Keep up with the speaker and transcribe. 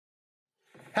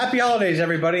Happy holidays,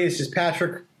 everybody. This is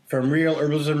Patrick from Real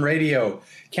Herbalism Radio.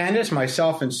 Candace,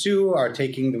 myself, and Sue are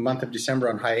taking the month of December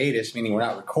on hiatus, meaning we're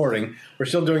not recording. We're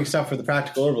still doing stuff for the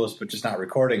Practical Herbalist, but just not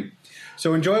recording.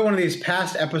 So enjoy one of these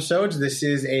past episodes. This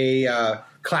is a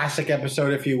classic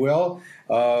episode, if you will,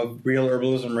 of Real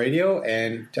Herbalism Radio,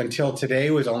 and until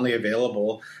today was only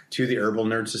available to the Herbal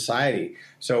Nerd Society.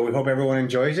 So we hope everyone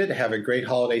enjoys it. Have a great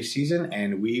holiday season,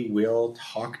 and we will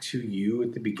talk to you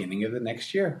at the beginning of the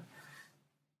next year.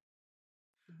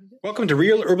 Welcome to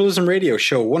Real Herbalism Radio,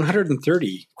 show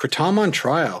 130, Kratom on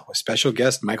Trial, with special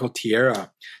guest Michael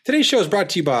Tierra. Today's show is brought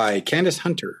to you by Candace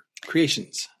Hunter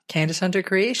Creations. Candace Hunter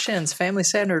Creations,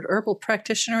 family-centered herbal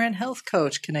practitioner and health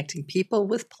coach, connecting people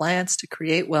with plants to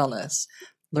create wellness.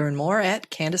 Learn more at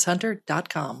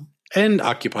CandaceHunter.com. And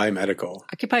Occupy Medical.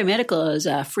 Occupy Medical is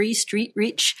a free street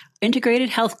reach integrated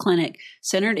health clinic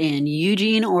centered in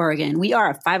Eugene, Oregon. We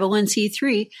are a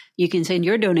 501c3. You can send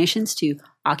your donations to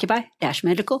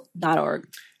occupy-medical.org.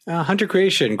 Hunter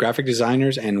Creation, graphic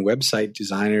designers and website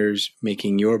designers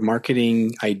making your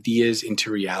marketing ideas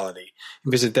into reality.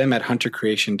 Visit them at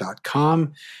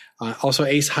huntercreation.com. Also,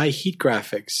 Ace High Heat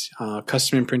Graphics,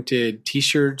 custom imprinted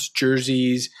t-shirts,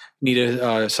 jerseys. Need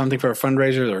something for a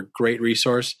fundraiser? They're a great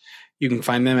resource. You can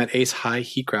find them at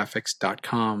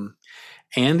acehighheatgraphics.com.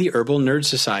 And the Herbal Nerd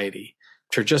Society.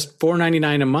 For just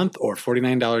 $4.99 a month or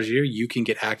 $49 a year, you can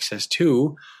get access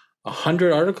to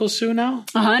 100 articles, Sue, now?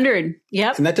 100,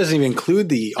 yep. And that doesn't even include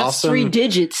the That's awesome... 3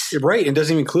 digits. Right, it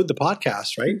doesn't even include the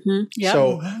podcast, right? Mm-hmm. Yep.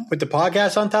 So with the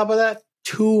podcast on top of that,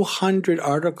 200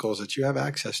 articles that you have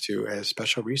access to as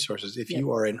special resources if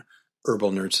you are an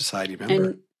Herbal Nerd Society member.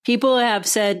 And people have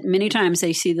said many times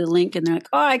they see the link and they're like,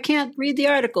 oh, I can't read the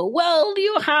article. Well,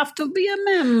 you have to be a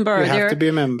member. You have to be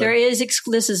a member. There is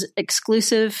this is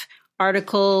exclusive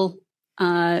article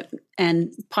and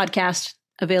podcast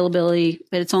availability,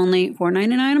 but it's only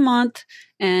 $4.99 a month.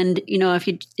 And, you know, if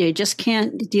you just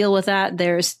can't deal with that,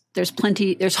 there's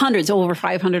plenty, there's hundreds, over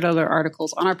 500 other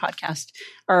articles on our podcast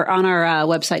or on our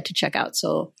website to check out.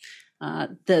 So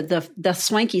the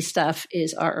swanky stuff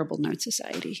is our Herbal Nerd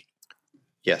Society.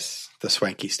 Yes, the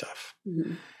swanky stuff.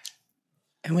 Mm-hmm.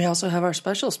 And we also have our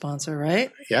special sponsor,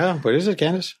 right? Yeah. What is it,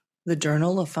 Candace? The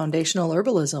Journal of Foundational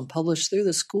Herbalism, published through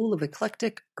the School of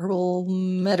Eclectic Herbal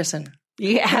Medicine.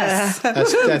 Yes.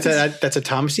 That's a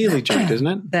Thomas Ely joint, isn't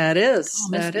it? That is.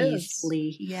 Thomas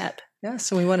Ely. Yep. Yeah,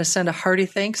 so we want to send a hearty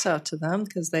thanks out to them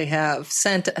because they have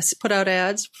put out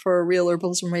ads for Real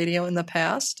Herbalism Radio in the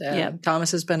past. And Thomas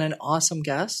has been an awesome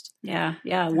guest. Yeah,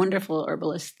 wonderful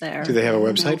herbalist there. Do they have a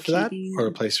website for that, or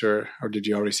a place, or did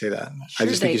you already say that? Sure, I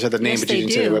just think you said the name, but you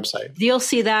didn't say the website. You'll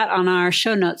see that on our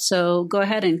show notes. So go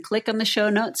ahead and click on the show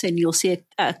notes, and you'll see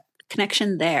a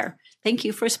connection there. Thank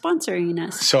you for sponsoring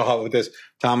us. So how about this?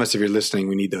 Thomas, if you're listening,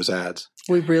 we need those ads.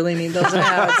 We really need those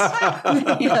ads.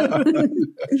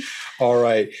 All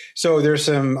right. So there's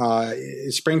some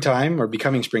springtime or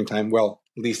becoming springtime. Well,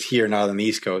 at least here, not on the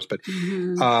East Coast, but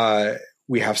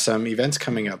we have some events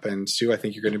coming up. And Sue, I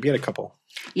think you're going to be at a couple.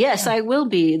 Yes, I will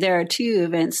be. There are 2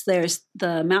 events. There's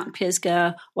the Mount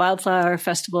Pisgah Wildflower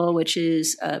Festival, which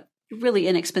is a really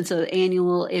inexpensive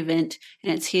annual event,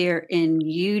 and it's here in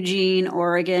Eugene,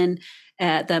 Oregon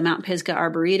at the Mount Pisgah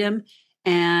Arboretum.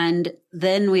 And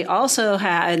then we also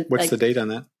had... What's the date on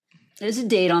that? There's a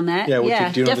date on that.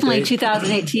 Yeah, definitely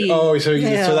 2018. Oh, so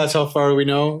that's how far we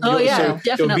know? Oh, yeah, so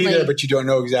definitely. You'll be there, but you don't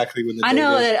know exactly when the date is. I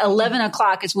know that 11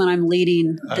 o'clock is when I'm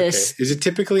leading this. Is it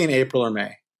typically in April or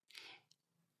May?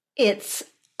 It's,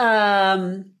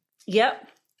 yep.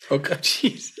 Okay,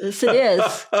 jeez. Yes, it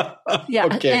is. Yeah,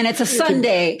 okay. And it's a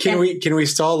Sunday. Can we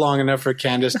stall long enough for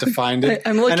Candace to find it?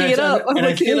 I'm looking it up.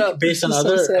 I think based on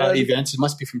other events, it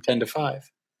must be from 10 to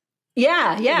 5.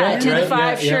 Yeah, right, 10 to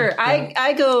 5, sure.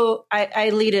 Yeah.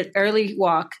 I lead an early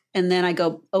walk, and then I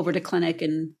go over to clinic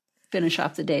and finish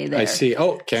off the day there. I see.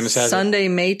 Oh, Candace has Sunday,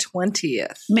 May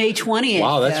 20th. May 20th.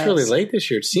 Wow, that's really late this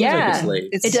year. It seems like it's late.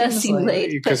 It does seem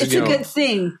late. But it's a good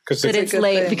thing that it's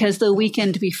late because the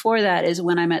weekend before that is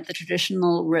when I'm at the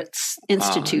Traditional Roots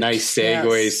Institute. Nice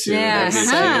segue, Sue. Yes.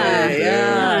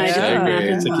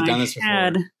 Segue. It's like you've done this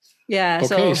before. Yeah.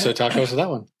 Okay, so talk to us about that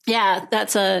one. Yeah,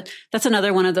 that's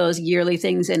another one of those yearly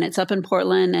things, and it's up in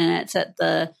Portland, and it's at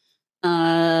the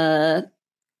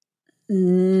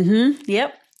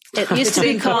yep. It used to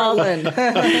be called.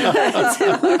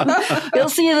 You'll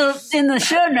see it in the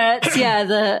show notes.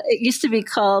 Yeah, it used to be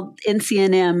called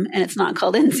NCNM, and it's not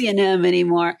called NCNM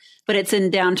anymore. But it's in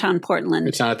downtown Portland.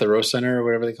 It's not at the Rose Center or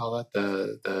whatever they call that,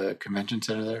 the convention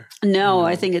center there. No,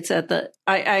 I think it's at the.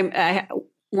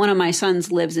 one of my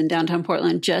sons lives in downtown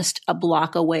Portland, just a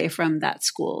block away from that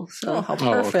school. So how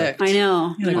perfect. I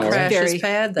know. You know, crash his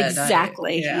pad that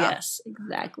exactly. night. Yeah. Yes,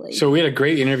 exactly. So we had a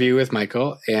great interview with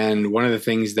Michael, and one of the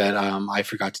things that I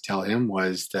forgot to tell him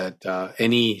was that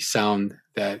any sound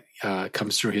that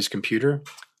comes through his computer,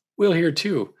 we'll hear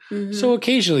too. Mm-hmm. So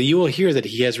occasionally you will hear that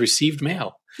he has received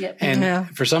mail. Yep. And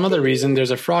for some other reason,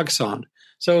 there's a frog sound.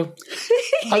 So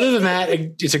other than that,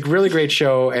 it's a really great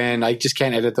show, and I just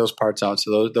can't edit those parts out.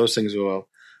 So those things will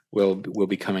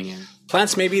be coming in.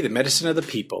 Plants may be the medicine of the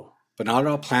people, but not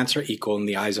all plants are equal in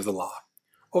the eyes of the law.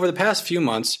 Over the past few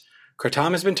months,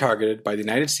 kratom has been targeted by the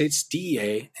United States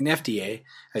DEA and FDA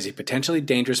as a potentially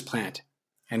dangerous plant,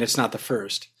 and it's not the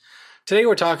first. Today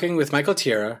we're talking with Michael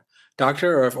Tierra,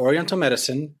 Doctor of Oriental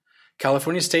Medicine,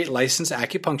 California State licensed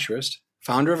acupuncturist,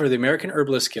 founder of the American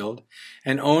Herbalist Guild,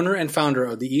 and owner and founder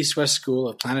of the East-West School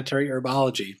of Planetary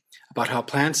Herbology, about how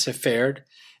plants have fared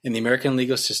in the American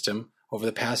legal system over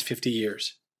the past 50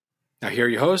 years. Now here are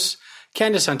your hosts,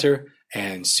 Candace Hunter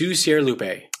and Sue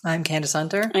Sierra-Lupe. I'm Candace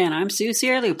Hunter. And I'm Sue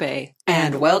Sierra-Lupe.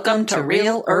 And welcome to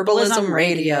Real Herbalism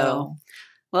Radio.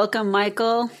 Welcome,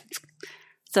 Michael.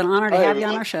 It's an honor to have you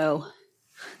on our show.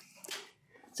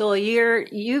 So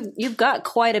you've got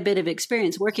quite a bit of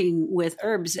experience working with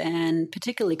herbs and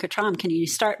particularly kratom. Can you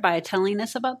start by telling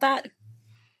us about that?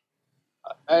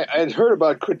 I'd heard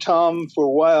about kratom for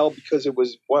a while because it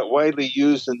was widely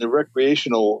used in the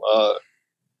recreational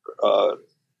for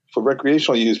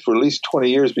recreational use for at least 20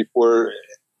 years before,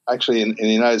 actually in the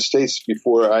United States,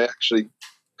 before I actually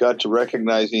got to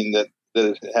recognizing that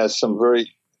it has some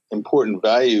very important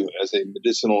value as a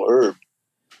medicinal herb.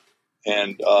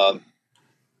 And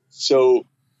so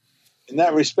in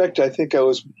that respect, I think I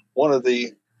was one of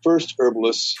the first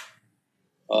herbalists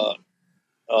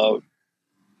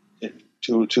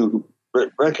to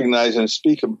recognize and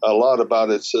speak a lot about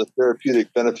its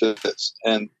therapeutic benefits.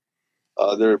 And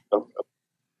there are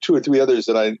 2 or 3 others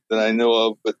that I know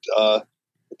of, but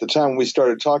at the time we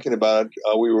started talking about it,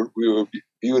 we were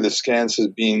viewed askance as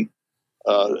being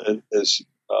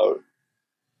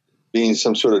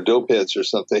some sort of dope heads or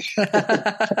something.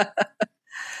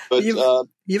 But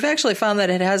you've actually found that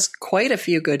it has quite a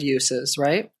few good uses,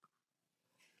 right?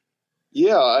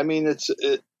 Yeah, I mean it's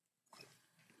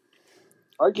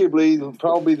arguably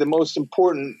probably the most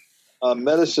important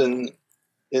medicine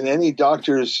in any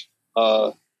doctor's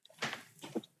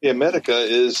medica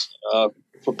is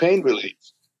for pain relief,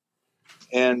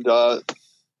 and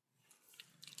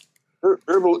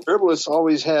herbalists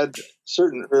always had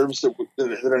certain herbs that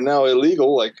are now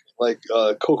illegal, like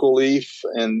cocoa leaf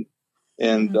and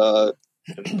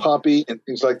poppy and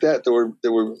things like that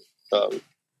that were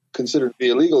considered to be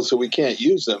illegal, so we can't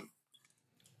use them.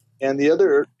 And the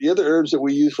other herbs that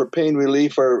we use for pain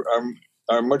relief are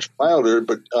much milder,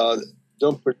 but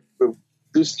don't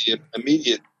produce the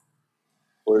immediate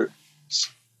or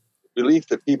relief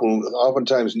that people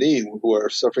oftentimes need who are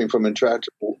suffering from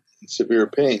intractable and severe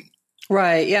pain.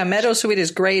 Right. Yeah. Meadowsweet is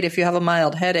great if you have a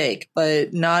mild headache,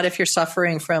 but not if you're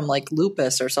suffering from like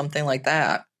lupus or something like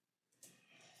that.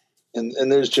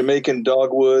 And there's Jamaican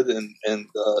dogwood and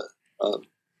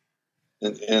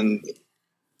the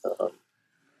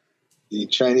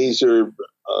Chinese herb.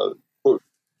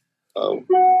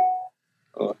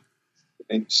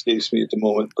 It escapes me at the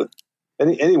moment, but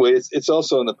anyway, it's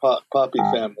also in the poppy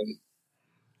family.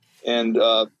 And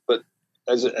but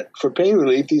for pain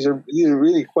relief, these are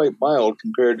really quite mild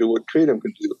compared to what kratom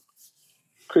can do.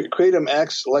 Kratom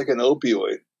acts like an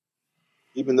opioid,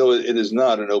 even though it is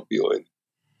not an opioid.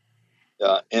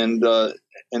 And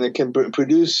it can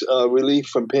produce relief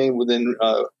from pain within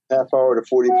half hour to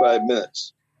 45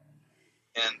 minutes.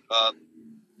 And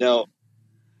now,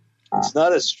 it's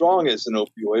not as strong as an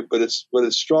opioid, but it's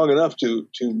strong enough to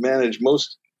manage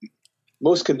most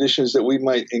conditions that we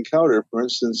might encounter. For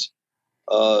instance,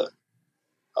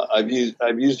 I've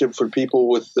used it for people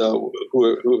with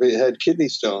who had kidney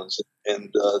stones,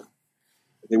 and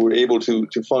they were able to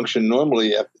function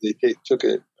normally after they took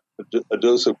a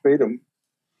dose of kratom.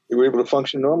 They were able to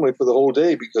function normally for the whole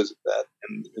day because of that,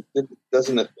 and it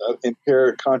doesn't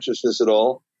impair consciousness at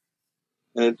all,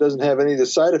 and it doesn't have any of the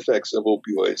side effects of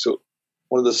opioids. So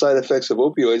one of the side effects of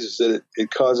opioids is that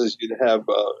it causes you to have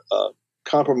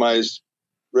compromised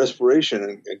respiration,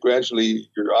 and gradually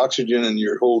your oxygen and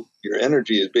your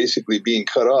energy is basically being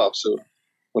cut off. So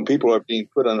when people are being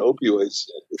put on opioids,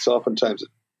 it's oftentimes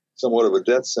somewhat of a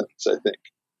death sentence, I think.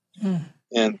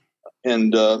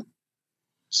 And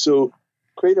so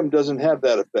kratom doesn't have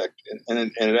that effect, and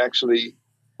it actually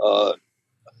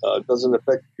doesn't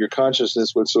affect your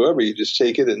consciousness whatsoever. You just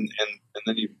take it, and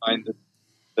then you find that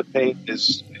the pain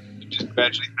is just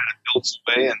gradually kind of melts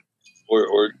away and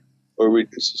or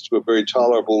reduces to a very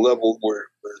tolerable level where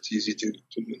it's easy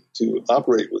to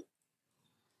operate with.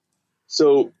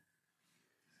 So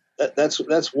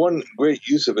that's one great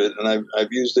use of it, and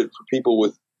I've used it for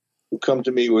people who come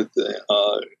to me with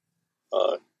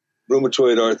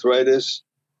rheumatoid arthritis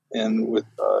and with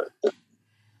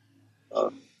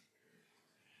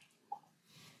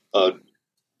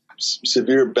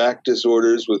severe back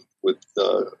disorders with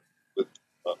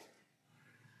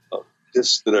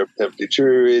discs that have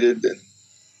deteriorated,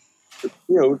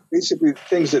 and basically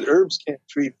things that herbs can't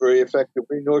treat very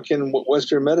effectively, nor can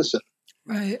Western medicine.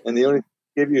 Right. And the only thing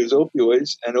they give you is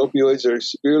opioids, and opioids are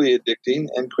severely addicting,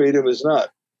 and kratom is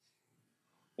not.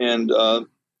 And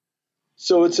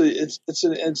so it's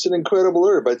an incredible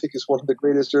herb. I think it's one of the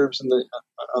greatest herbs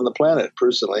on the planet,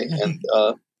 personally, and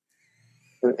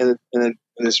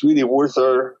it's really worth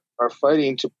our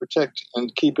fighting to protect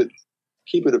and keep it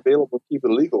available, keep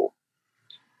it legal.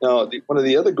 Now, one of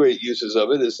the other great uses of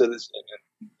it is that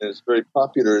it's very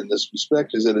popular in this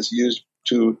respect, is that it's used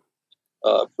for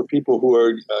people who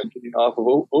are getting off of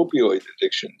opioid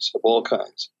addictions of all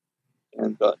kinds,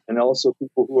 and also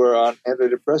people who are on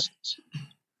antidepressants,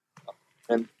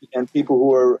 and people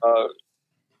who are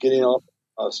getting off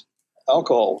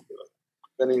alcohol,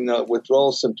 preventing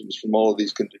withdrawal symptoms from all of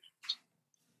these conditions.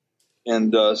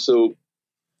 And so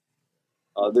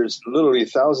there's literally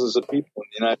thousands of people in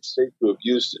the United States who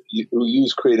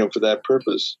use kratom for that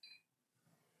purpose.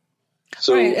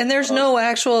 So, right, and there's no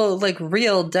actual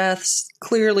real deaths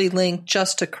clearly linked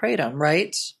just to kratom,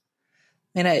 right?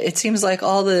 And it seems like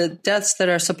all the deaths that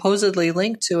are supposedly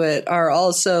linked to it are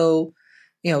also,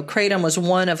 kratom was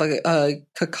one of a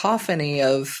cacophony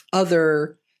of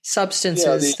other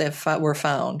substances that were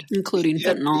found, including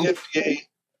fentanyl.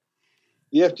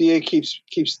 The FDA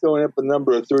keeps throwing up a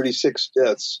number of 36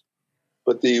 deaths,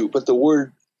 but the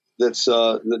word that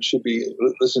should be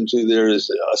listened to there is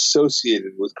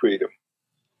associated with kratom.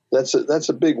 That's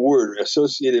a big word.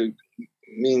 Associated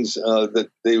means that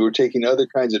they were taking other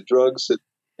kinds of drugs, that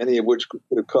any of which could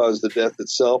have caused the death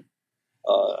itself,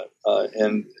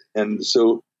 and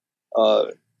so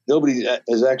nobody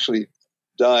has actually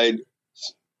died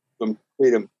from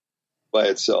kratom by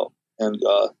itself, and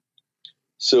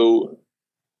so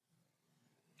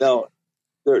now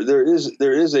there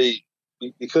is a,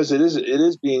 because it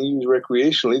is being used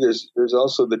recreationally. There's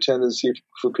also the tendency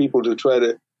for people to try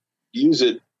to use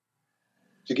it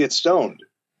to get stoned.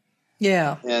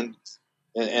 Yeah. And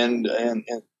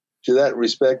to that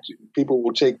respect, people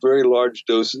will take very large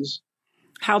doses.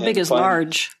 How big is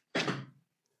large?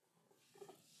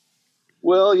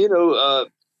 Well,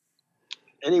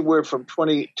 anywhere from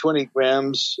 20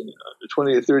 grams,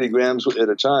 20 to 30 grams at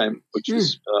a time, which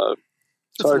is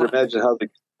it's hard to imagine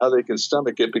how they can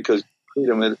stomach it, because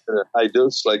kratom at a high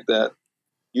dose like that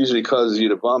usually causes you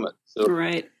to vomit. So,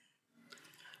 right.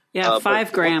 Yeah,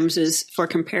 5 grams is, for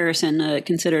comparison,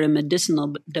 considered a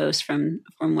medicinal dose from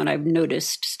what I've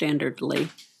noticed standardly.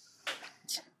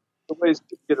 The ways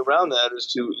to get around that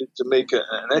is to make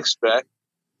an extract,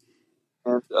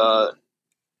 and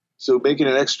so making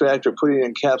an extract or putting it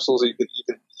in capsules, you can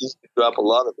easily drop a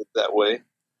lot of it that way,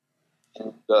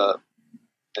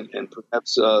 and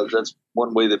perhaps that's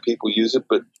one way that people use it.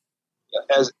 But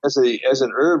as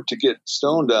an herb to get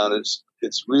stoned on,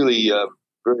 it's really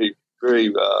very,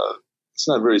 very, it's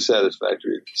not very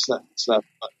satisfactory. It's not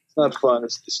fun.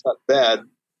 It's not bad.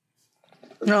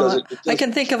 No, I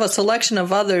can think of a selection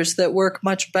of others that work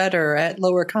much better at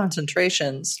lower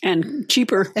concentrations and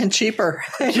cheaper.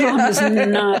 Yeah. Is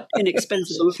not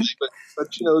inexpensive. Absolutely, but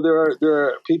there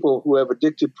are people who have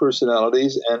addictive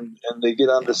personalities, and they get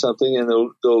onto something, and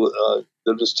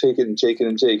they'll just take it and take it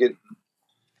and take it,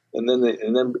 and then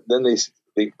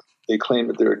they claim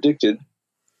that they're addicted,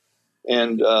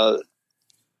 and the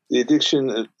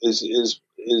addiction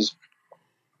is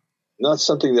not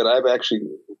something that I've actually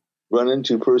run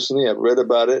into personally. I've read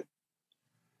about it,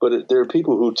 but there are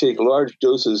people who take large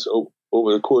doses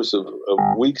over the course of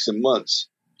weeks and months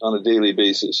on a daily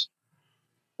basis,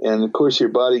 and of course your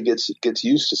body gets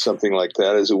used to something like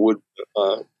that, as it would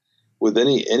with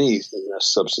any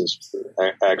substance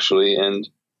actually, and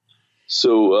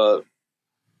so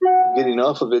getting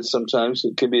off of it sometimes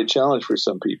it can be a challenge for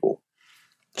some people.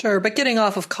 Sure, but getting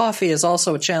off of coffee is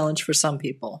also a challenge for some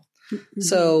people.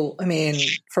 So,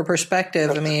 for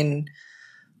perspective,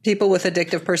 people with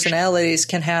addictive personalities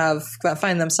can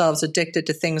find themselves addicted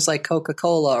to things like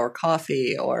Coca-Cola or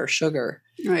coffee or sugar.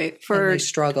 Right. For they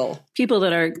struggle. People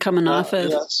that are coming off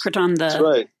of kratom,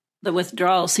 the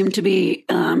withdrawal seem to be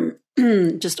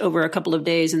just over a couple of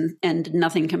days and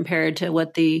nothing compared to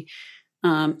what the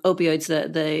opioids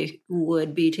that they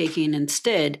would be taking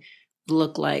instead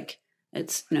look like.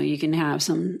 It's, you can have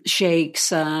some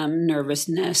shakes,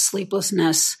 nervousness,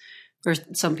 sleeplessness, or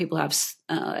some people have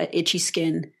itchy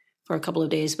skin for a couple of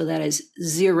days, but that is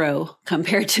zero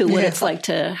compared to what it's like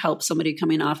to help somebody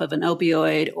coming off of an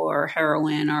opioid or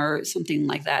heroin or something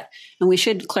like that. And we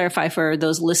should clarify for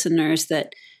those listeners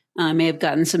that may have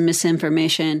gotten some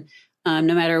misinformation.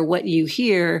 No matter what you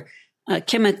hear,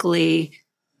 chemically,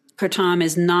 kratom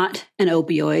is not an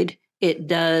opioid. It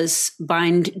does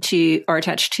bind to or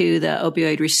attach to the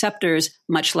opioid receptors,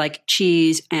 much like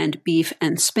cheese and beef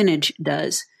and spinach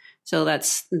does. So that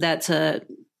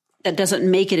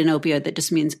doesn't make it an opioid. That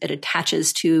just means it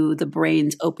attaches to the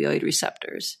brain's opioid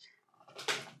receptors.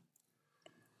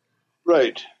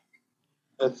 Right.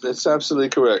 That's absolutely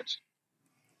correct.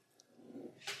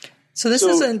 So this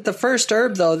isn't the first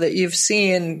herb, though, that you've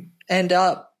seen end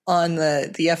up on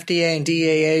the FDA and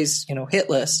DEA's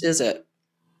hit list, is it?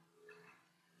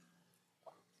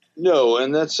 No,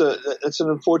 and that's an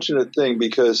unfortunate thing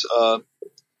because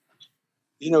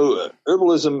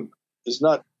herbalism is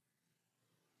not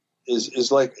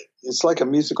is like it's like a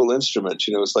musical instrument.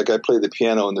 It's like I play the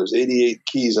piano and there's 88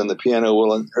 keys on the piano.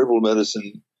 Well, in herbal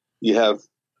medicine, you have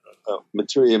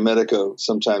materia medica,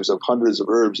 sometimes of hundreds of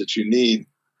herbs that you need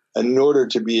in order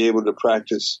to be able to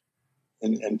practice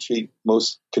and treat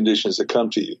most conditions that come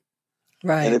to you.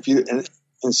 Right. And if you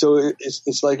and so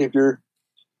it's like if you're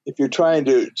trying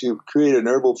to create an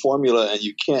herbal formula and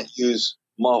you can't use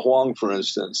ma huang, for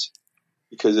instance,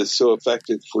 because it's so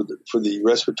effective for the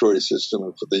respiratory system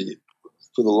and for the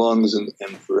lungs and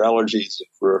for allergies and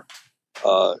for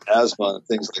asthma and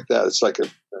things like that. It's like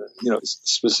it's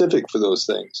specific for those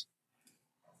things.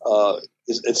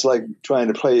 It's like trying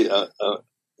to play a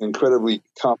incredibly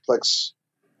complex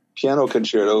piano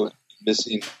concerto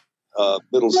missing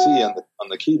middle C on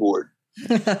the keyboard.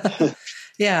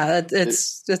 Yeah,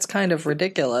 it's kind of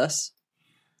ridiculous.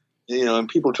 And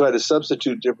people try to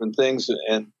substitute different things,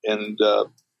 and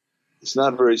it's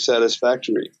not very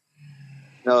satisfactory.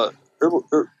 Now,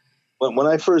 when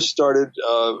I first started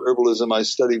herbalism, I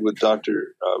studied with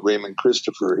Dr. Raymond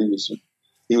Christopher.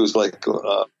 He was like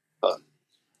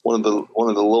one of the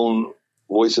lone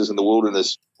voices in the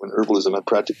wilderness when herbalism had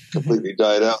practically completely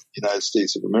died out in the United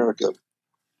States of America.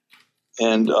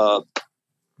 And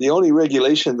the only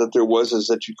regulation that there was is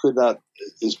that you could not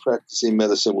is practicing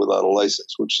medicine without a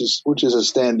license, which is a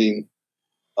standing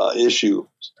issue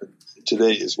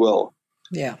today as well.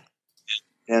 Yeah.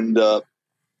 And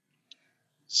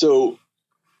so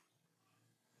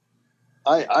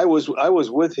I was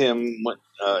with him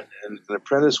an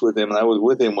apprentice with him, and I was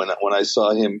with him when I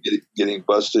saw him getting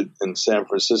busted in San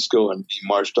Francisco and being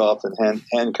marched off in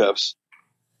handcuffs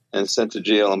and sent to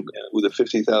jail with a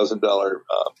 $50,000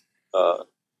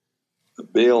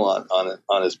 bail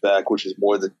on his back, which is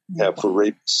more than you have for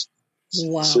rapes.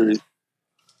 Wow.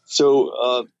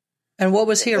 So, and what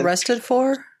was he arrested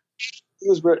for? He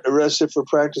was arrested for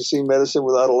practicing medicine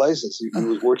without a license. He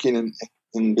was working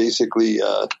in basically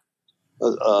a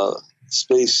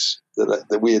space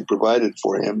that we had provided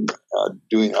for him,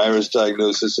 doing iris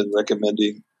diagnosis and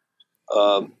recommending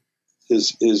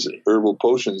his herbal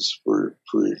potions for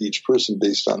each person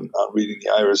based on reading the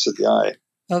iris of the eye.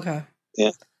 Okay.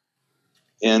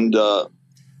 And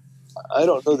I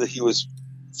don't know that he was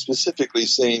specifically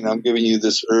saying, I'm giving you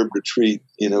this herb to treat,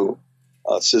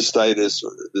 cystitis,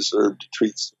 or this herb to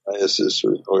treat psoriasis,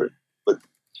 but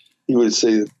he would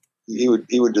say he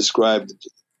would describe the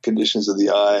conditions of the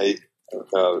eye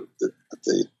that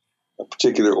a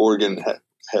particular organ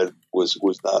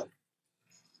was not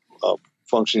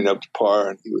functioning up to par,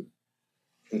 and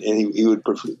he would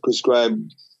prescribe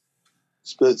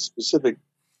specific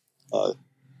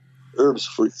herbs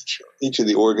for each of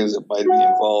the organs that might be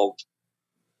involved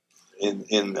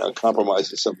in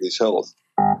compromising somebody's health.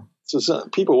 So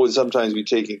people would sometimes be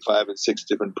taking 5 and 6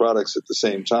 different products at the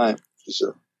same time.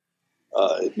 So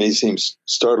it may seem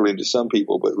startling to some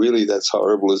people, but really that's how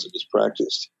herbalism is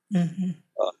practiced. Mm-hmm.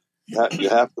 You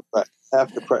have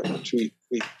to treat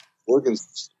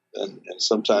organs, and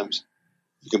sometimes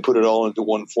you can put it all into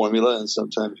one formula, and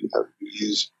sometimes you have to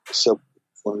use several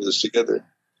formulas together.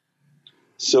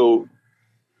 So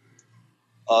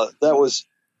that was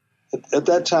at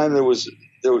that time. There was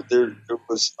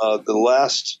the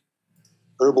last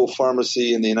herbal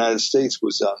pharmacy in the United States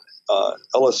was on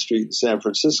Ellis Street in San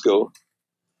Francisco,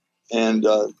 and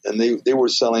they were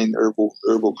selling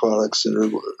herbal products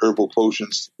and herbal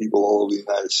potions to people all over the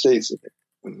United States,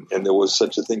 and there was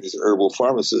such a thing as an herbal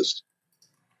pharmacist,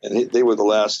 and they were the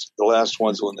last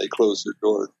ones when they closed their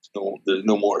door. There's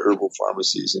no more herbal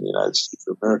pharmacies in the United States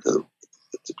of America.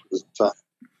 the present time,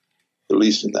 at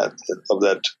least in that of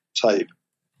that type.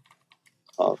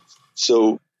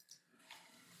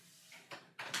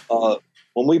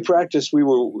 When we practiced, we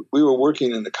were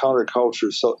working in the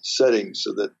counterculture setting,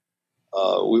 so that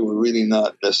we were really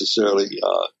not necessarily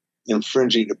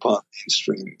infringing upon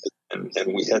mainstream,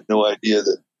 and we had no idea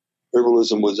that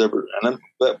herbalism was ever. And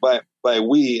by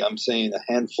we, I'm saying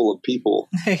a handful of people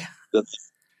that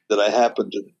I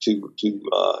happened to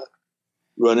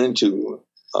run into,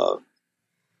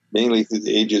 mainly through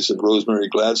the aegis of Rosemary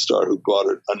Gladstar, who brought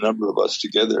a number of us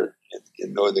together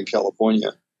in Northern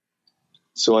California.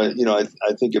 So I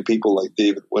think of people like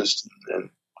David Winston and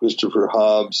Christopher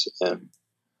Hobbs and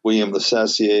William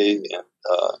Lasassier and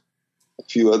a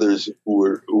few others who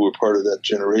were part of that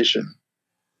generation,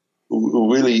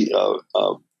 who really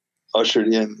ushered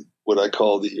in what I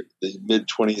call the mid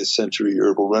 20th century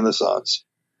herbal renaissance.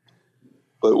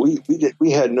 But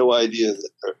we had no idea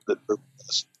that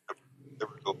herbalism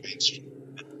ever go mainstream.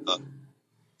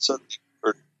 Suddenly,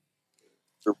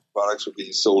 herbal products were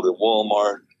being sold at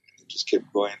Walmart. It just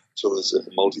kept going until it's a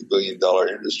multi-billion-dollar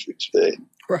industry today.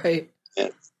 Right.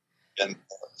 And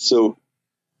so,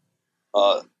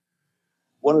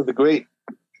 one of the great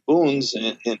boons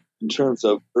in terms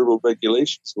of herbal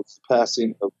regulations was the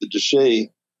passing of the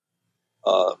DSHEA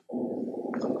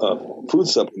food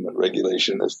supplement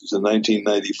regulation. This was in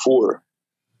 1994.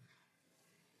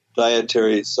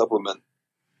 Dietary supplement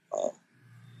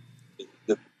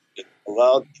that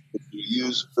allowed people to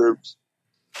use herbs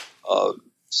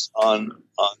on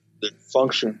their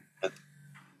function, and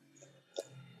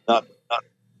not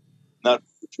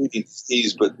for treating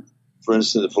disease, but for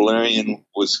instance, valerian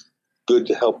was good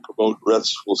to help promote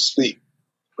restful sleep,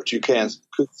 but you couldn't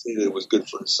say that it was good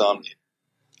for insomnia.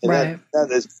 And right.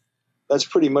 That's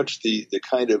pretty much the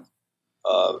kind of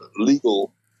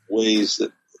legal ways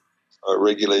that are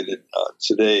regulated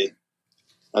today.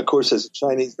 Of course, as a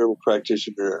Chinese herbal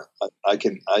practitioner, I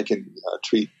can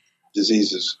treat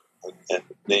diseases and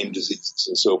name diseases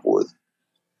and so forth.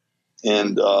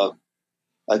 And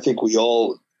I think we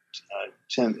all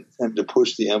tend to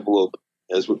push the envelope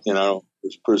as in our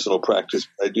personal practice.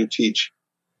 I do teach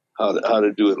how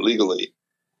to do it legally.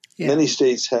 Yeah. Many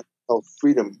states have a health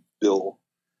freedom bill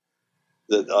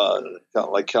that,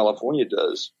 like California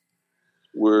does,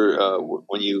 where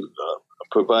when you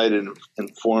provide an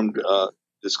informed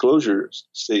disclosure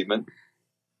statement,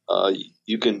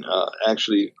 you can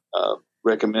actually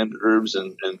recommend herbs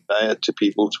and diet to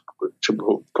people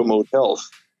to promote health,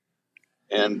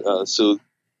 and so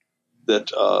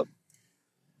that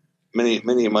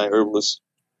many of my herbalist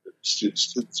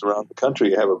students around the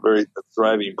country have a very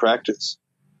thriving practice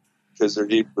because they're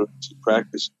able to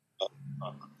practice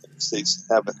in states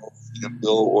that have a health freedom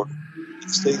bill or in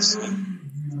states.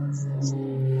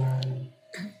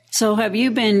 So have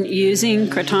you been using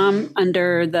Kratom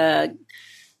under the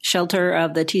shelter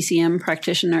of the TCM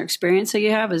practitioner experience that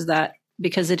you have? Is that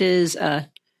because it is an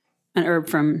herb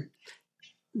from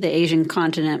the Asian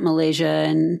continent, Malaysia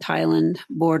and Thailand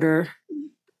border?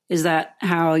 Is that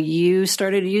how you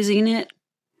started using it?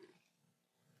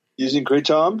 Using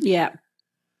Kratom? Yeah.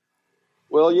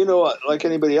 Well, like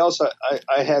anybody else,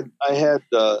 I had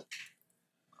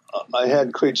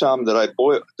Kratom that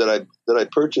I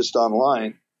purchased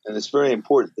online, and it's very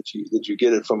important that you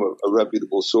get it from a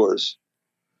reputable source.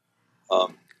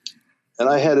 And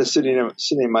I had it sitting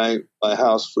in my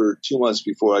house for 2 months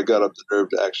before I got up the nerve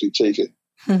to actually take it.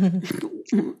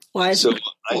 Why?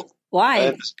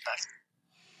 Why?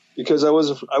 Because I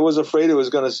was afraid it was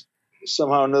going to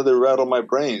somehow or another rattle my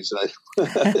brains, and I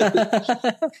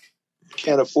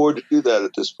can't afford to do that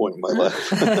at this point in my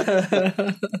life.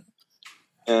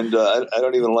 And I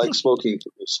don't even like smoking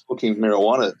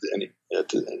marijuana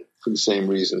for the same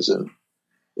reasons.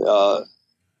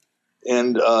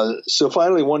 And so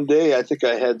finally one day, I think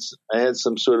I had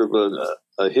some sort of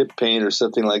a hip pain or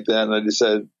something like that, and I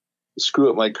decided to screw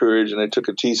up my courage, and I took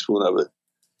a teaspoon of it.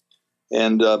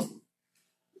 And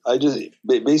I just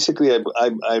basically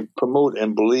I promote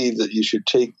and believe that you should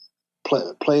take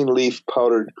plain leaf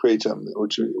powdered kratom,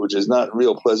 which is not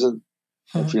real pleasant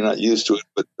if you're not used to it,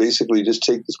 but basically just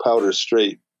take this powder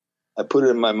straight. I put it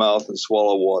in my mouth and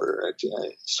swallow water. I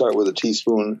start with a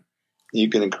teaspoon. You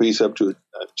can increase up to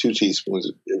 2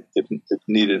 teaspoons if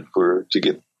needed to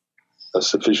get a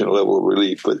sufficient level of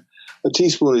relief. But a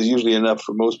teaspoon is usually enough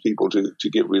for most people to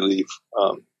get relief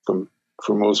from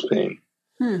most pain.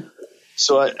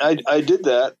 So I did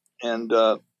that, and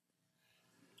I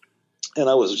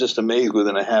was just amazed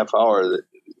within a half hour that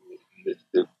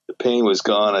the pain was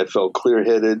gone. I felt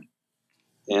clear-headed,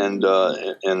 and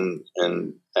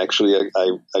actually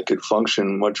I could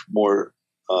function much more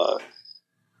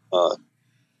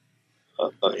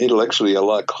intellectually a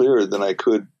lot clearer than I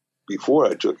could before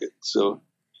I took it. So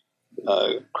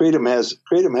kratom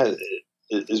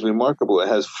is remarkable. It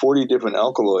has 40 different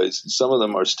alkaloids, and some of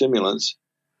them are stimulants,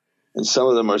 and some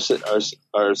of them are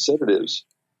sedatives.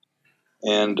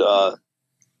 And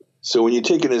so when you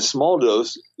take it in a small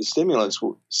dose, the stimulants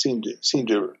seem to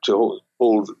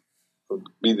hold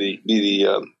be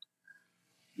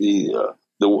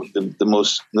the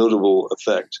most notable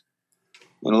effect.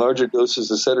 In larger doses,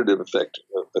 the sedative effect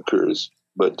occurs,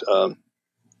 but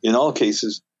in all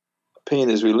cases,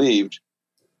 pain is relieved.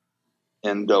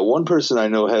 And one person I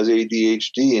know has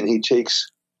ADHD, and he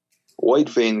takes white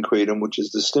vein kratom, which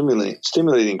is the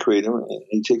stimulating kratom. And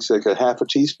he takes like a half a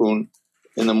teaspoon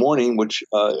in the morning, which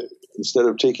instead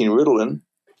of taking Ritalin,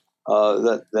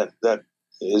 that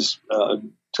is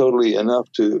totally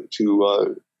enough to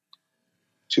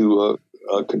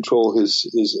control his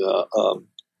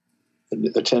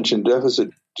attention deficit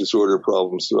disorder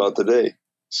problems throughout the day.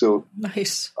 So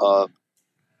nice.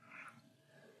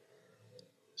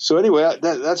 So anyway,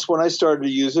 that's when I started to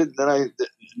use it.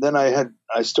 Then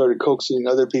I started coaxing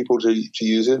other people to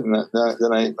use it, and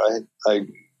then I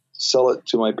sell it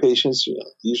to my patients,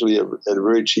 usually at a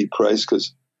very cheap price,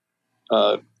 because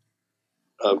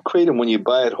kratom, when you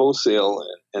buy it wholesale,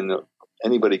 and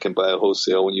anybody can buy it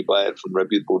wholesale when you buy it from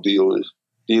reputable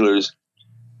dealers,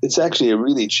 it's actually a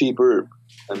really cheap herb.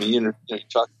 I mean, you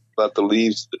talk about the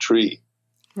leaves of the tree,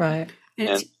 right?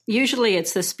 And usually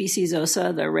it's the species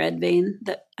Osa, the red vein,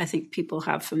 that I think people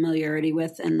have familiarity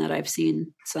with, and that I've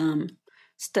seen some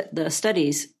the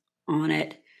studies on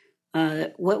it.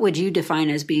 What would you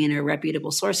define as being a reputable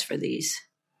source for these?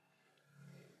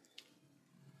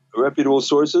 Reputable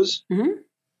sources? Mm-hmm.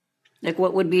 Like,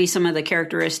 what would be some of the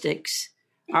characteristics?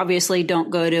 Obviously,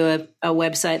 don't go to a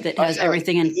website that has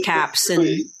everything in caps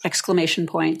and exclamation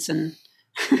points. And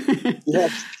you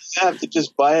have to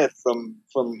just buy it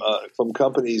from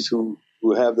companies who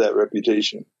have that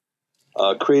reputation.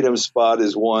 Kratom Spot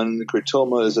is one.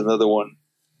 Kratoma is another one.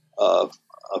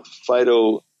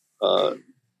 Phyto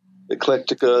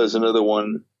Eclectica is another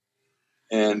one.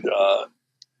 And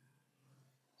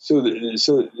so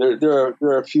there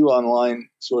are a few online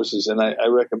sources, and I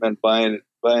recommend buying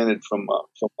it from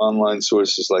online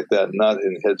sources like that, not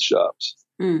in head shops.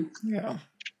 Yeah.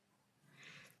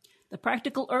 The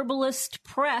Practical Herbalist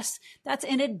Press, that's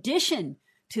in addition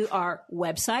to our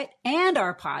website and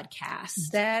our podcast.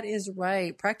 That is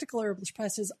right. Practical Herbalist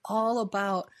Press is all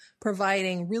about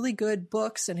providing really good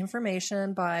books and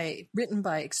information written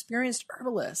by experienced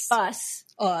herbalists.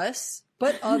 Us,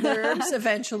 but others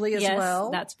eventually as well.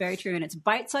 Yes, that's very true. And it's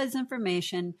bite-sized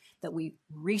information that we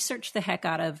research the heck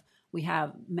out of. We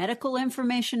have medical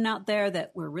information out there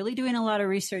that we're really doing a lot of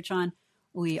research on.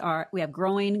 We have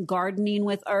growing, gardening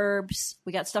with herbs.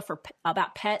 We got stuff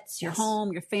about pets, your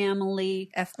home, your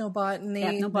family.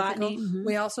 Ethnobotany. Mm-hmm.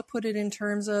 We also put it in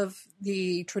terms of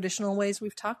the traditional ways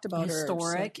we've talked about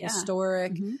historic, herbs.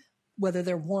 Historic, mm-hmm. whether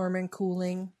they're warm and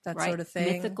cooling, that sort of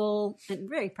thing. Mythical and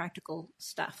very practical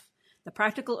stuff. The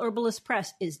Practical Herbalist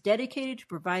Press is dedicated to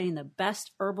providing the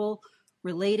best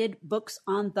herbal-related books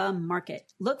on the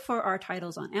market. Look for our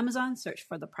titles on Amazon, search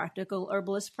for the Practical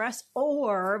Herbalist Press,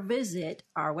 or visit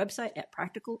our website at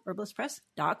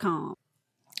practicalherbalistpress.com.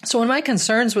 So one of my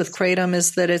concerns with kratom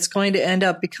is that it's going to end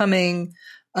up becoming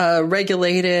a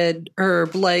regulated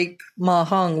herb like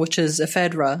mahang, which is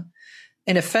ephedra.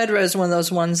 And ephedra is one of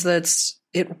those ones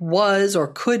it was or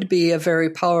could be a very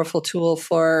powerful tool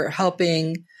for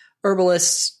helping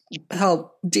herbalists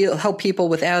help people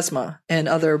with asthma and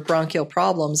other bronchial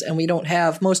problems. And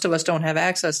most of us don't have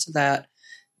access to that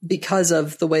because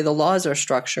of the way the laws are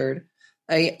structured.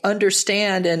 I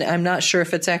understand, and I'm not sure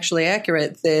if it's actually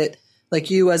accurate, that like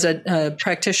you as a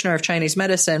practitioner of Chinese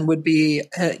medicine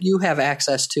you have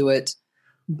access to it,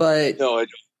 but no, I don't.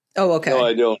 Oh, okay. No,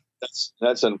 I don't.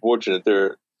 That's unfortunate.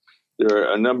 There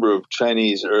are a number of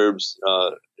Chinese herbs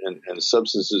and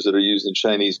substances that are used in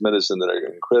Chinese medicine that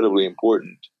are incredibly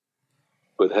important,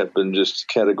 but have been just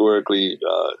categorically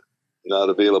not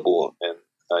available. And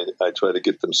I try to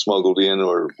get them smuggled in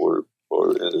or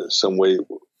in some way,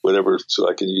 whatever, so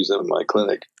I can use them in my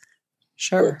clinic.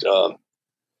 Sure. But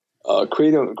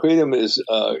kratom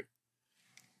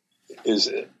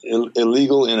is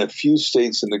illegal in a few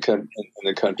states in the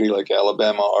country, like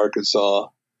Alabama, Arkansas,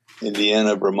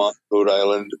 Indiana, Vermont, Rhode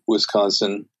Island,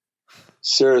 Wisconsin,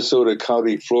 Sarasota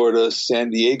County, Florida, San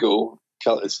Diego.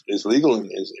 Is legal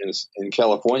in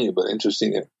California, but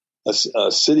interesting,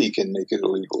 a city can make it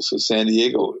illegal. So San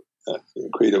Diego,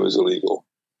 kratom is illegal,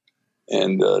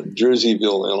 and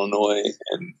Jerseyville, Illinois,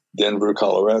 and Denver,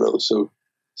 Colorado. So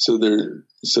So it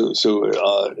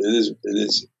is,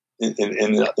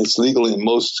 and it's legal in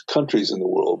most countries in the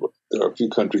world, but there are a few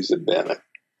countries that ban it.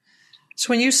 So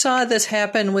when you saw this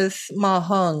happen with Ma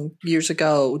Hung years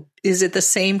ago, is it the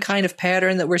same kind of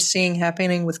pattern that we're seeing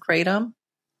happening with kratom?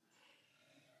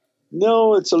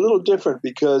 No, it's a little different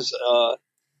because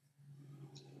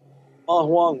Ma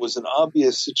Huang was an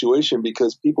obvious situation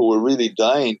because people were really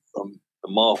dying from the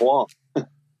Ma Huang.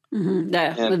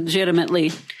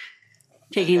 Legitimately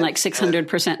taking like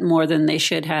 600% more than they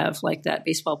should have, like that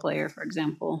baseball player, for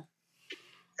example.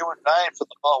 They were dying from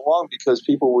the Ma Huang because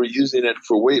people were using it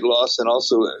for weight loss and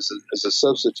also as a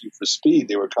substitute for speed.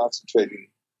 They were concentrating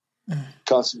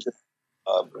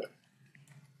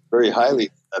very highly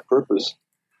for that purpose.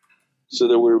 So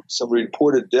there were some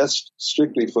reported deaths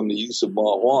strictly from the use of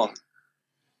Ma Huang.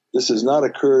 This has not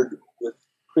occurred with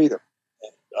kratom.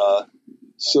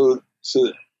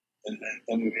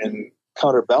 And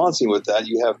counterbalancing with that,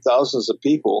 you have thousands of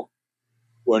people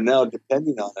who are now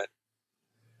depending on it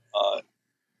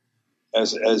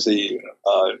as a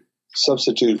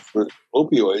substitute for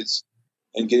opioids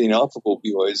and getting off of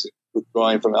opioids,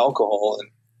 withdrawing from alcohol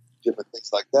and different things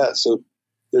like that. So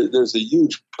there's a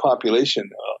huge population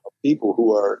of people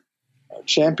who are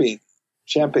championing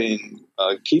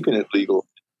keeping it legal.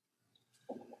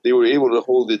 They were able to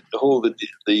hold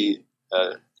the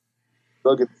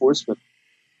Drug Enforcement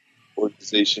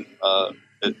Organization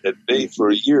at bay for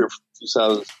a year, from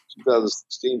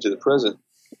 2016 to the present.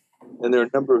 And there are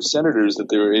a number of senators that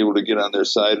they were able to get on their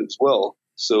side as well.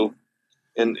 So,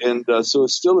 so it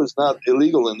still is not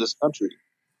illegal in this country.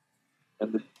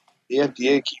 And the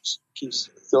FDA keeps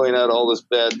throwing out all this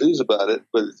bad news about it,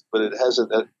 but it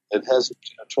hasn't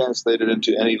translated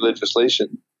into any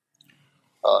legislation.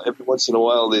 Every once in a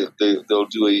while, they'll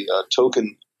do a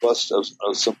token bust of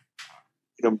some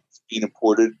being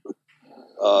imported, but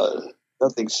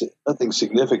nothing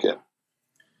significant.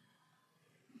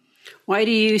 Why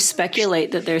do you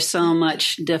speculate that there's so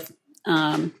much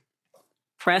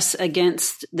press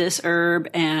against this herb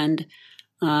and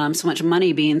so much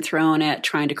money being thrown at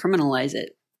trying to criminalize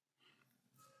it?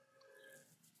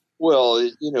 Well,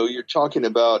 you're talking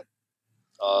about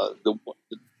the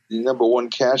number one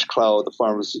cash cow of the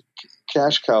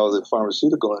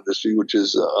pharmaceutical industry, which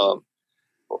is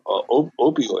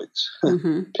opioids,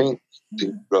 pain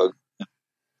drug,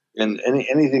 and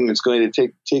anything that's going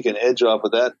to take an edge off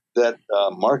of that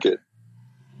market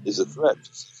is a threat.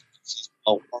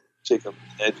 I'll take an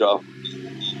edge off.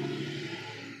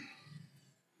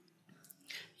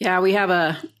 Yeah, we have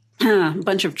a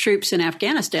bunch of troops in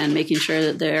Afghanistan making sure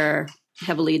that there are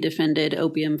heavily defended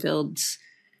opium fields.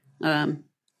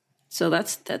 So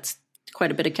that's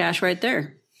quite a bit of cash right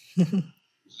there.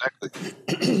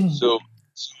 Exactly. So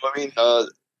I mean,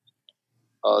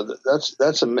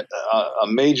 that's a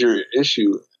major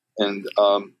issue, and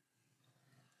I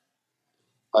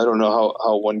don't know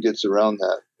how one gets around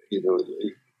that.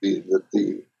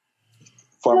 The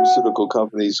pharmaceutical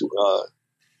companies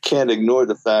can't ignore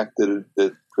the fact that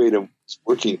kratom is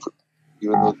working for,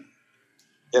 even though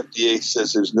the FDA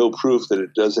says there's no proof that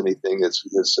it does anything that's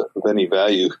of any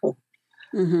value.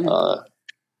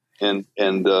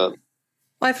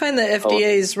 I find the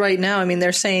FDA's right now, I mean,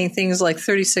 they're saying things like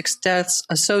 36 deaths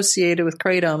associated with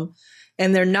kratom,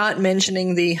 and they're not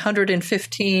mentioning the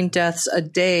 115 deaths a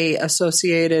day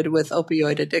associated with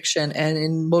opioid addiction, and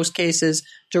in most cases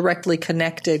directly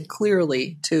connected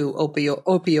clearly to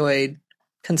opioid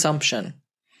consumption.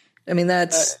 I mean,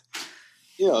 that's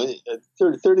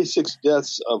 36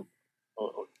 deaths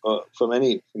from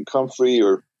comfrey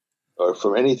or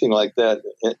from anything like that.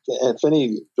 If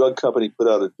any drug company put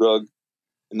out a drug,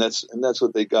 and that's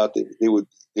what they got, they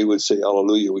would say,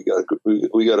 "Hallelujah, we got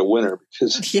a winner,"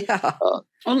 because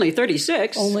only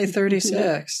 36. Only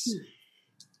 36.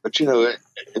 But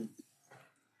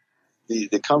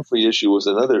the comfrey issue was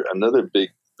another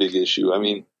big issue. I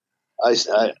mean,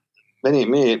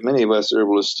 many of us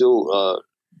herbalists still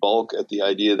balk at the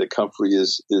idea that comfrey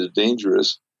is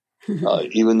dangerous,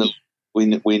 even though we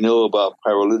know about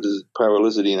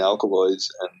pyrrolizidine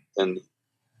alkaloids and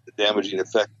the damaging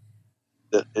effect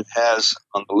that it has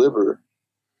on the liver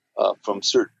from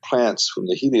certain plants from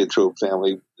the heliotrope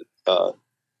family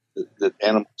that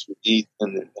animals would eat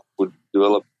and would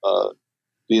develop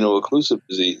veno-occlusive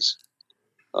disease.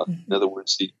 In other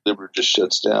words, the liver just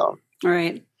shuts down.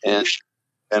 Right. And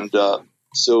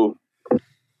so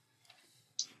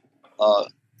on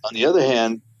the other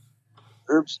hand,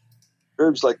 herbs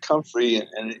like comfrey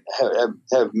and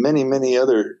have many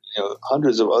other,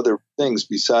 hundreds of other things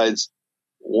besides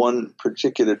one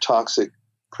particular toxic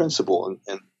principle,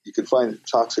 and you can find a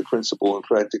toxic principle in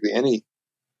practically any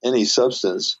any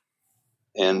substance.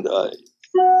 And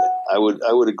I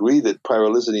would agree that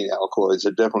pyrrolizidine alkaloids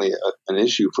are definitely an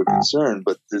issue for concern,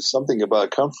 but there's something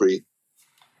about comfrey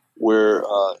where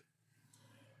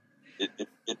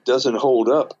it doesn't hold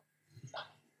up.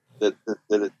 That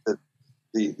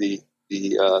the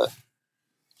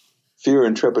fear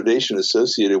and trepidation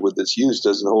associated with its use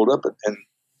doesn't hold up, and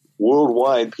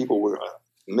worldwide, people were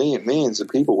millions of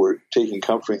people were taking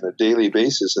comfrey on a daily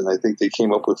basis, and I think they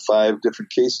came up with 5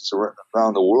 different cases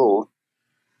around the world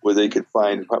where they could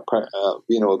find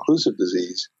veno-occlusive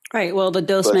disease. Right. Well, the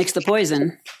dose makes the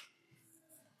poison.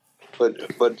 But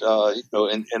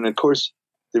and of course,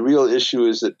 the real issue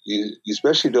is that you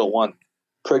especially don't want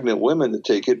pregnant women to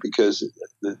take it because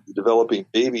the developing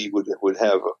baby would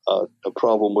have a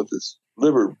problem with its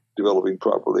liver developing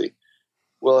properly.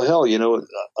 Well, hell,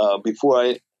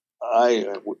 before I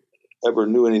ever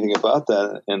knew anything about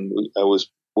that, and I was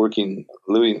living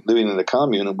in a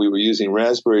commune, and we were using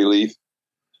raspberry leaf.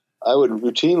 We would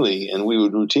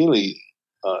routinely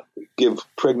give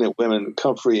pregnant women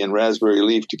comfrey and raspberry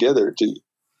leaf together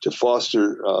to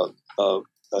foster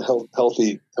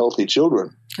healthy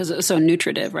children. Because it was so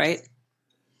nutritive, right?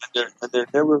 And there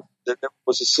never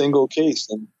was a single case.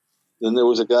 And then there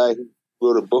was a guy who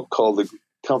wrote a book called The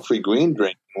Comfrey Green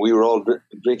Drink. And we were all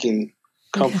drinking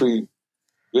comfrey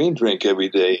green drink every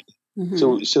day.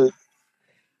 Mm-hmm. So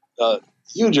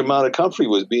huge amount of comfrey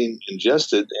was being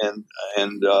ingested,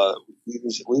 and we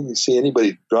didn't see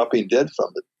anybody dropping dead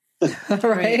from it.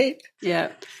 Right?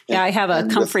 Yeah. I have a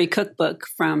comfrey cookbook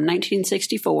from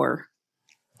 1964.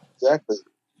 Exactly.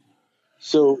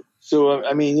 So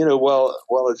I mean, while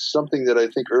it's something that I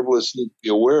think herbalists need to be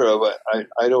aware of,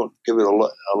 I don't give it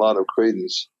a lot of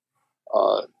credence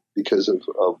because of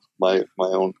my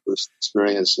own personal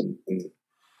experience and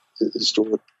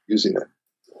historically using it.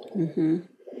 Mm-hmm.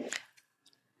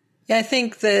 Yeah, I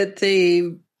think that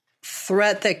the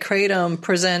threat that kratom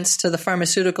presents to the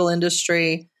pharmaceutical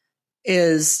industry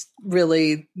is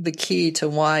really the key to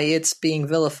why it's being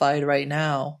vilified right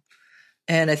now.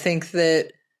 And I think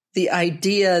that the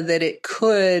idea that it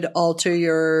could alter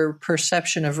your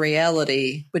perception of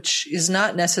reality, which is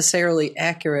not necessarily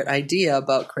accurate idea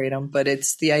about kratom, but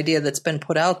it's the idea that's been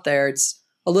put out there. It's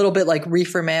a little bit like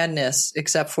reefer madness,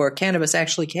 except for cannabis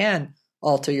actually can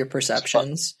alter your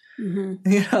perceptions. Mm-hmm.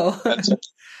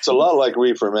 It's a lot like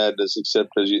reefer madness, except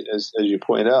as you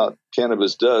point out,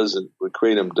 cannabis does, and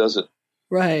kratom doesn't.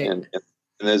 Right. And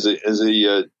as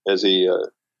a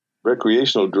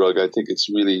recreational drug, I think it's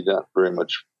really not very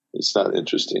much. It's not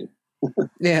interesting.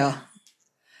 Yeah.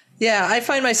 I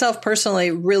find myself personally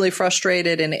really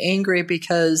frustrated and angry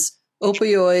because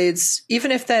opioids,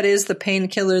 even if that is the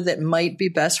painkiller that might be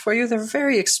best for you, they're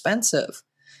very expensive.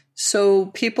 So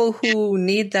people who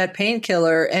need that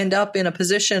painkiller end up in a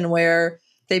position where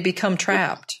they become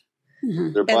trapped.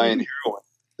 Mm-hmm. They're buying heroin.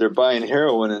 They're buying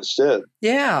heroin instead.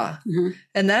 Yeah. Mm-hmm.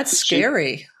 And that's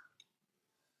scary.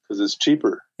 Because it's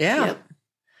cheaper. Yeah. Yep.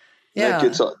 Yeah.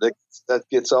 That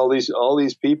gets all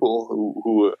these people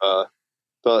who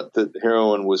thought that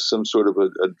heroin was some sort of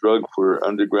a drug for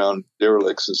underground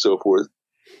derelicts and so forth,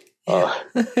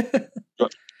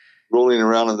 rolling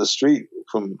around in the street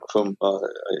from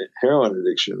heroin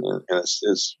addiction, and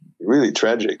it's really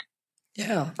tragic.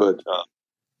 Yeah. But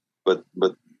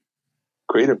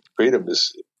kratom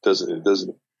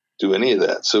doesn't do any of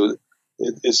that. So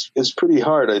it's pretty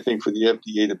hard, I think, for the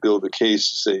FDA to build a case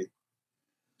to say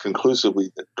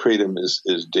conclusively that kratom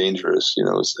is dangerous.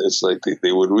 It's like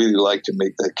they would really like to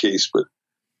make that case, but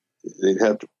they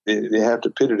have to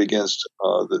pit it against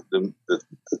the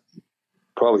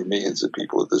probably millions of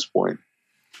people at this point.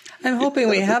 I'm hoping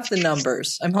we have the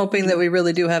numbers. I'm hoping that we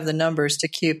really do have the numbers to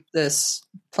keep this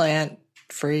plant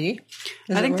free.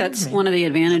 I think that's one of the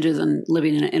advantages in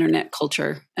living in an internet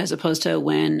culture, as opposed to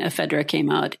when ephedra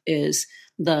came out, is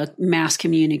the mass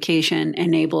communication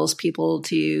enables people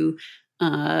to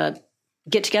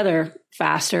get together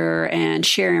faster and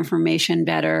share information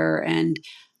better. And,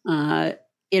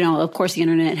 of course, the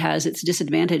internet has its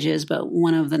disadvantages, but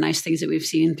one of the nice things that we've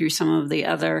seen through some of the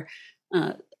other,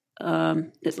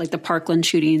 like the Parkland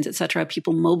shootings, et cetera,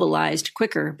 people mobilized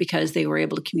quicker because they were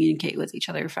able to communicate with each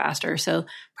other faster. So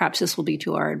perhaps this will be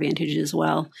to our advantage as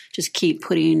well. Just keep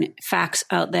putting facts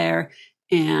out there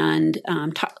and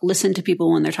listen to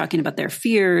people when they're talking about their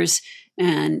fears,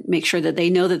 and make sure that they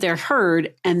know that they're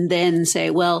heard, and then say,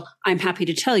 well, I'm happy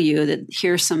to tell you that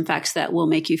here's some facts that will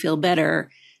make you feel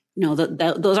better.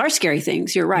 Those are scary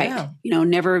things. You're right. Yeah.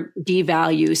 Never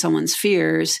devalue someone's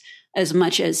fears as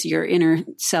much as your inner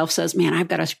self says, man, I've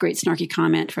got a great snarky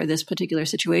comment for this particular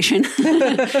situation.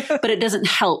 But it doesn't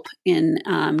help in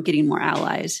getting more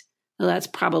allies. Well, that's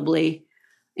probably,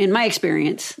 in my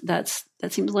experience, that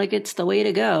seems like it's the way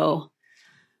to go.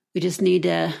 We just need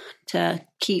to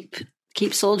keep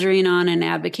soldiering on and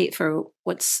advocate for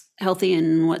what's healthy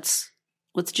and what's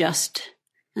just.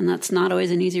 And that's not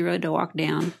always an easy road to walk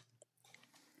down.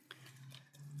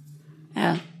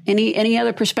 Any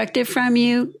other perspective from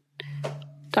you,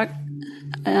 Doc,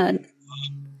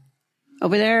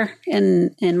 over there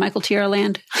in Michael Tierra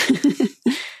land?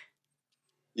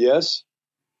 Yes.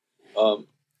 Did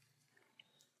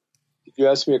you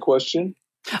ask me a question?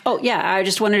 Oh, yeah. I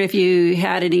just wondered if you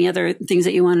had any other things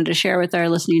that you wanted to share with our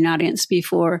listening audience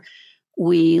before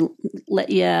we let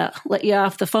you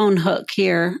off the phone hook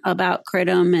here about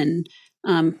Kratom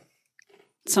and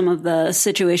some of the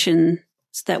situations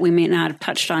that we may not have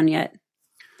touched on yet.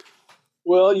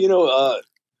 Well,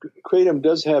 Kratom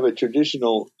does have a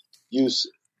traditional use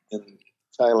in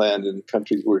Thailand and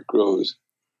countries where it grows.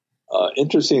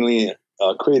 Interestingly,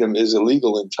 Kratom is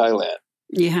illegal in Thailand.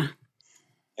 Yeah.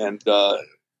 And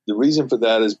the reason for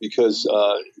that is because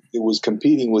it was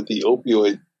competing with the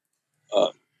opioid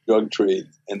drug trade,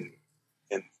 and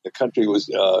the country was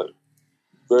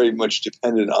very much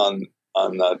dependent on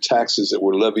taxes that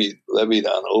were levied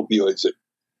on opioids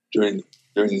during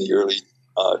the early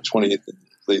 20th and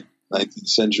late 19th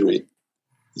century.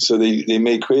 So they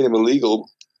made Kratom illegal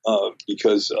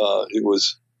because it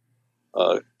was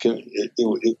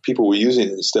people were using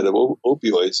it instead of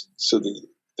opioids, so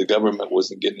the government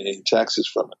wasn't getting any taxes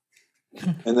from it.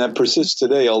 And that persists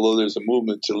today, although there's a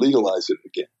movement to legalize it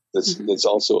again. That's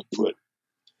also afoot.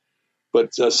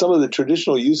 But some of the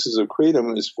traditional uses of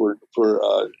Kratom is for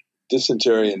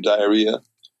dysentery and diarrhea.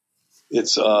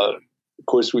 It's of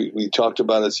course we talked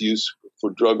about its use for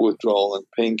drug withdrawal and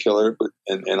painkiller, but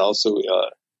and also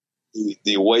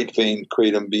the white vein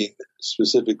Kratom being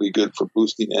specifically good for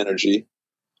boosting energy,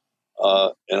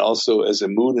 and also as a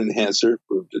mood enhancer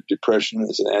for depression,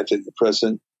 as an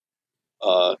antidepressant,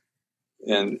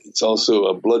 and it's also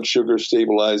a blood sugar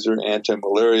stabilizer,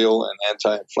 anti-malarial, and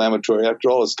anti-inflammatory. After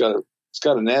all, it's got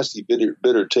a nasty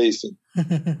bitter taste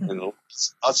and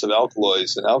lots of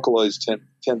alkaloids, and alkaloids tend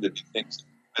to be things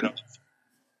that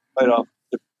fight off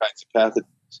different kinds of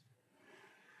pathogens.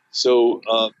 So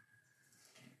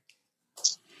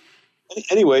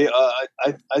anyway,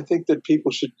 I think that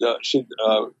people should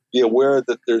be aware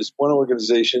that there's one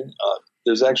organization.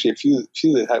 There's actually a few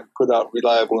that have put out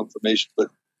reliable information,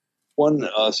 but one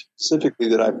specifically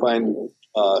that I find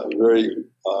very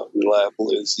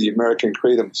reliable is the American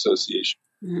Kratom Association.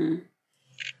 Mm-hmm.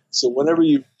 So whenever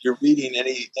you're reading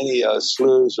any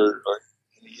slurs or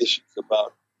any issues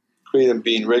about Kratom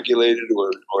being regulated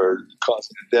or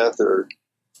causing a death, or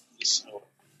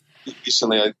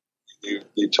recently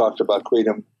they talked about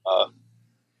Kratom,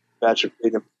 batch of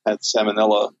Kratom had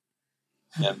salmonella,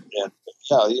 and yeah,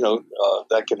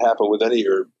 that can happen with any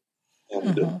herb,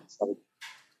 and it's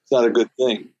not a good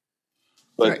thing.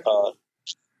 But right.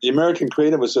 The American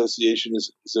Kratom Association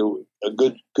is a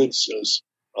good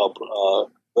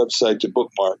website to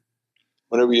bookmark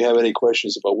whenever you have any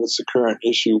questions about what's the current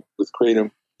issue with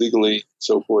Kratom legally and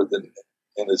so forth, and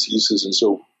its uses and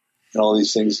all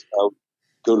these things. I'll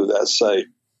go to that site.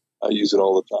 I use it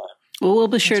all the time. Well, we'll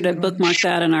be sure to bookmark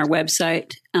that on our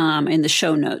website in the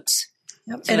show notes.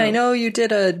 Yep. So, and I know you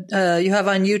did you have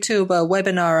on YouTube a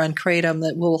webinar on Kratom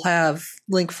that we'll have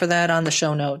link for that on the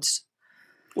show notes.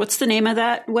 What's the name of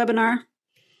that webinar,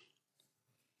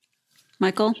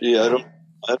 Michael? Yeah, I don't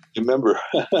remember.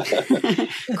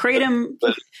 Kratom,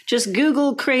 just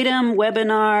Google Kratom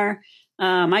webinar,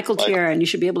 Michael Tierra, and you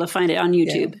should be able to find it on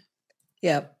YouTube.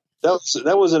 Yeah.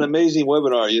 That was an amazing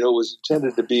webinar. It was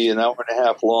intended to be an hour and a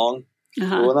half long.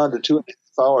 Uh-huh. It went on to 2.5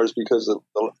 hours because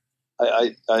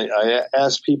I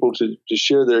asked people to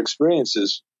share their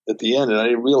experiences at the end, and I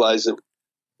didn't realize that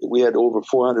we had over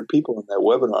 400 people in that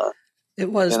webinar. It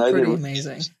was pretty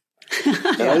amazing.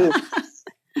 And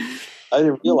I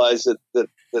didn't realize that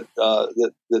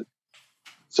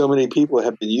so many people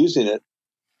have been using it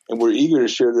and were eager to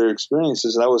share their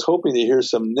experiences. And I was hoping to hear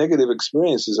some negative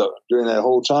experiences during that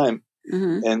whole time.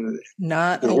 Mm-hmm. And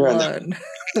not a one.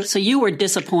 So you were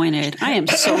disappointed. I am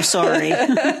so sorry.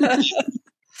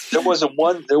 There wasn't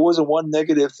one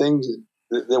negative thing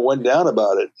that went down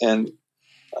about it. And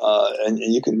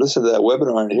you can listen to that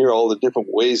webinar and hear all the different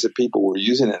ways that people were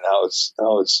using it, and how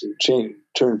it's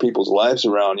turned people's lives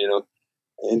around.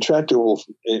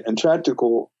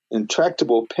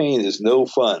 Intractable pain is no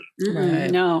fun.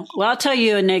 Right. No. Well, I'll tell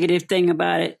you a negative thing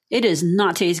about it. It does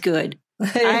not taste good.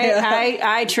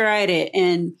 I tried it,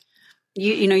 and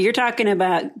you're talking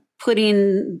about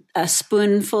putting a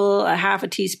half a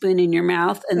teaspoon in your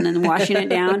mouth and then washing it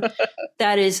down.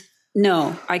 That is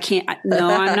No, I can't. No,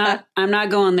 I'm not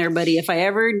going there, buddy. If I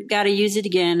ever got to use it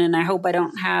again, and I hope I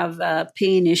don't have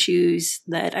pain issues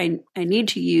that I need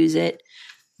to use it,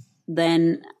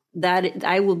 then that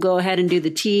I will go ahead and do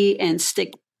the tea and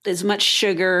stick as much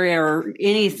sugar or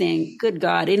anything. Good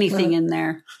God, anything in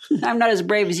there. I'm not as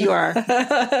brave as you are.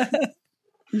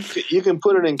 You can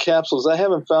put it in capsules. I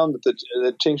haven't found that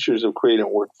the tinctures of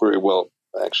kratom work very well,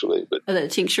 actually. But the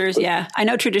tinctures, yeah, I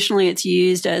know traditionally it's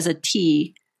used as a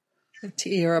tea. A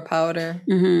tea or a powder,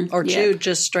 or chewed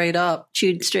just straight up.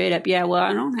 Chewed straight up. Yeah. Well,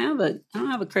 I don't have a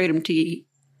kratom tea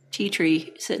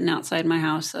tree sitting outside my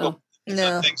house. So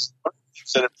no. Things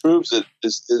that improves it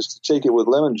is to take it with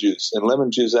lemon juice, and lemon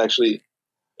juice actually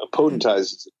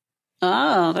potentizes it.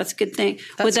 Oh, that's a good thing.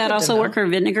 Would that also work for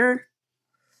vinegar?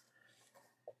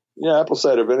 Yeah, apple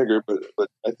cider vinegar, but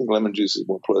I think lemon juice is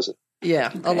more pleasant.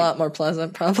 Yeah, a lot more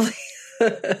pleasant, probably.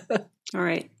 All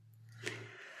right.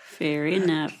 Fair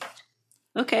enough.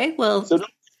 Okay, well. So don't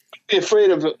be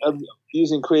afraid of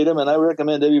using kratom, and I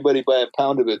recommend everybody buy a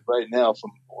pound of it right now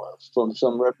from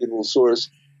some reputable source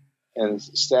and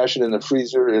stash it in the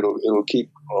freezer. It'll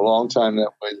keep a long time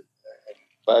that way.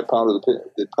 Buy a pound of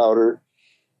the powder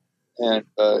and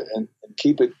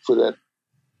keep it for that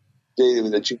day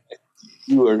that you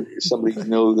or somebody you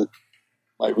know that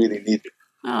might really need it.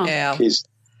 Oh, yeah.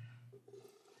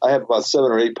 I have about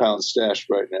 7 or 8 pounds stashed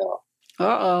right now.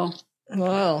 Uh-oh.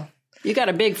 Wow. You got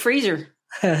a big freezer.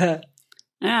 Yeah,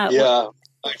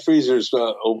 my freezer's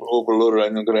overloaded.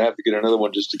 I'm going to have to get another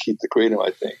one just to keep the kratom, I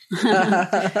think.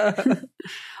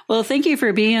 Well, thank you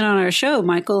for being on our show,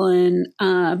 Michael. And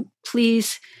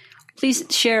please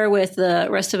share with the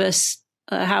rest of us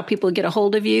how people get a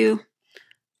hold of you.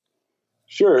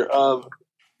 Sure.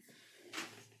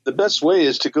 The best way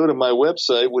is to go to my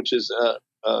website, which is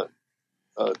the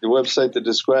website that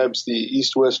describes the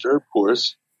East-West Herb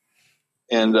Course.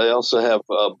 And I also have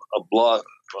a blog,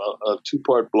 a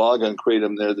 2-part blog on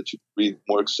kratom there that you can read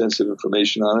more extensive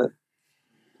information on it.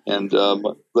 And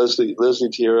Leslie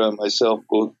Tierra and myself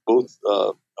both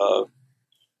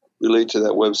relate to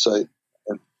that website.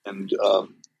 And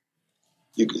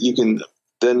you can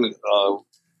then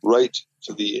write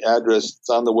to the address that's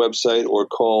on the website or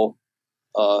call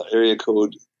area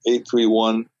code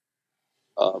 831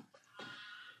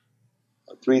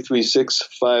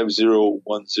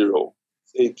 336-5010.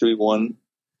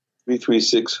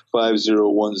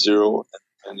 831-336-5010,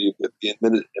 and you get the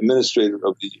administrator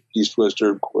of the East-West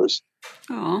Herb Course.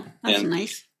 Oh, that's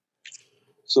nice.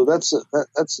 So that's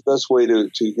the best way to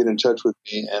get in touch with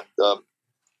me. And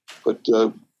but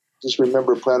just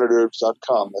remember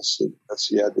planetherbs.com. That's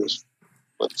the address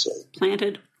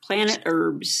website. Planet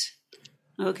Herbs.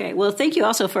 Okay. Well, thank you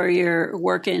also for your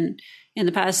work in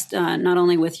the past, not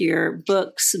only with your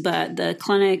books, but the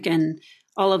clinic and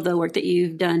all of the work that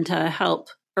you've done to help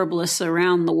herbalists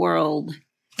around the world.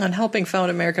 And helping found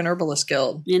American Herbalist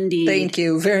Guild. Indeed. Thank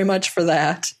you very much for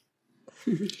that.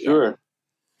 Sure.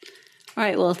 All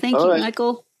right. Well, thank you,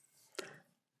 Michael.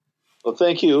 Well,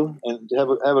 thank you, and have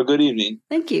a good evening.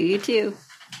 Thank you. You too.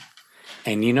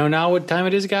 And you know now what time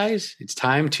it is, guys? It's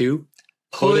time to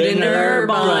put an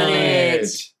herb on it.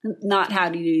 Not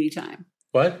howdy-doody time.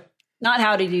 What? Not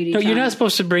howdy-doody time. No, you're not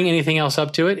supposed to bring anything else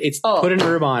up to it. It's put an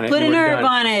herb on it. Put an herb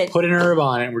on it. Put an herb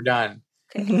on it. We're done.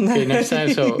 Okay, next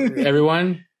time. So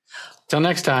everyone, till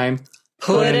next time.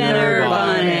 Put an herb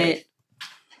on it.